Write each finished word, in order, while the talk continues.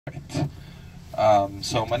Right.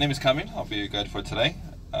 So my name is Kamil. I'll be your guide for today.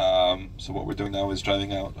 So what we're doing now is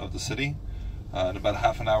driving out of the city. In about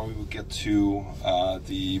half an hour we will get to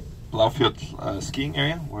the Blaufjord skiing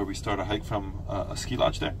area, where we start a hike from a ski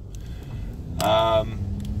lodge there.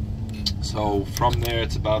 So from there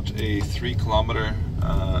it's about a 3-kilometer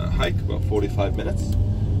hike, about 45 minutes,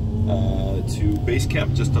 to base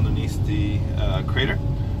camp just underneath the crater,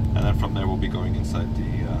 and then from there we'll be going inside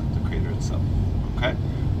the crater itself. Okay.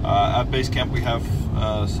 At base camp we have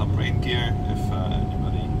some rain gear if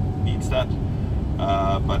anybody needs that,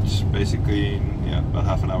 but basically, yeah, about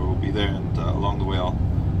half an hour we'll be there, and along the way I'll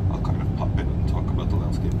kind of pop in and talk about the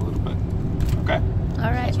landscape a little bit. Okay?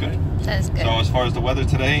 Alright. Sounds good? Sounds good. So as far as the weather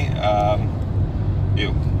today, I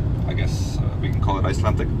guess we can call it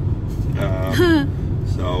Icelandic.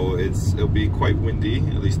 So it'll be quite windy,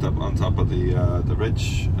 at least up on top of the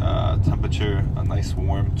ridge. Temperature a nice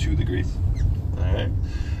warm 2 degrees. Alright.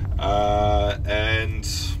 And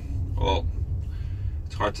well,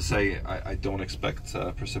 it's hard to say. I don't expect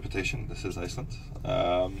precipitation. This is Iceland.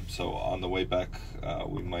 So on the way back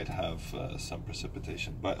we might have some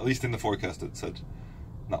precipitation, but at least in the forecast it said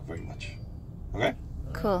not very much. Okay?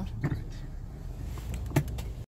 Cool.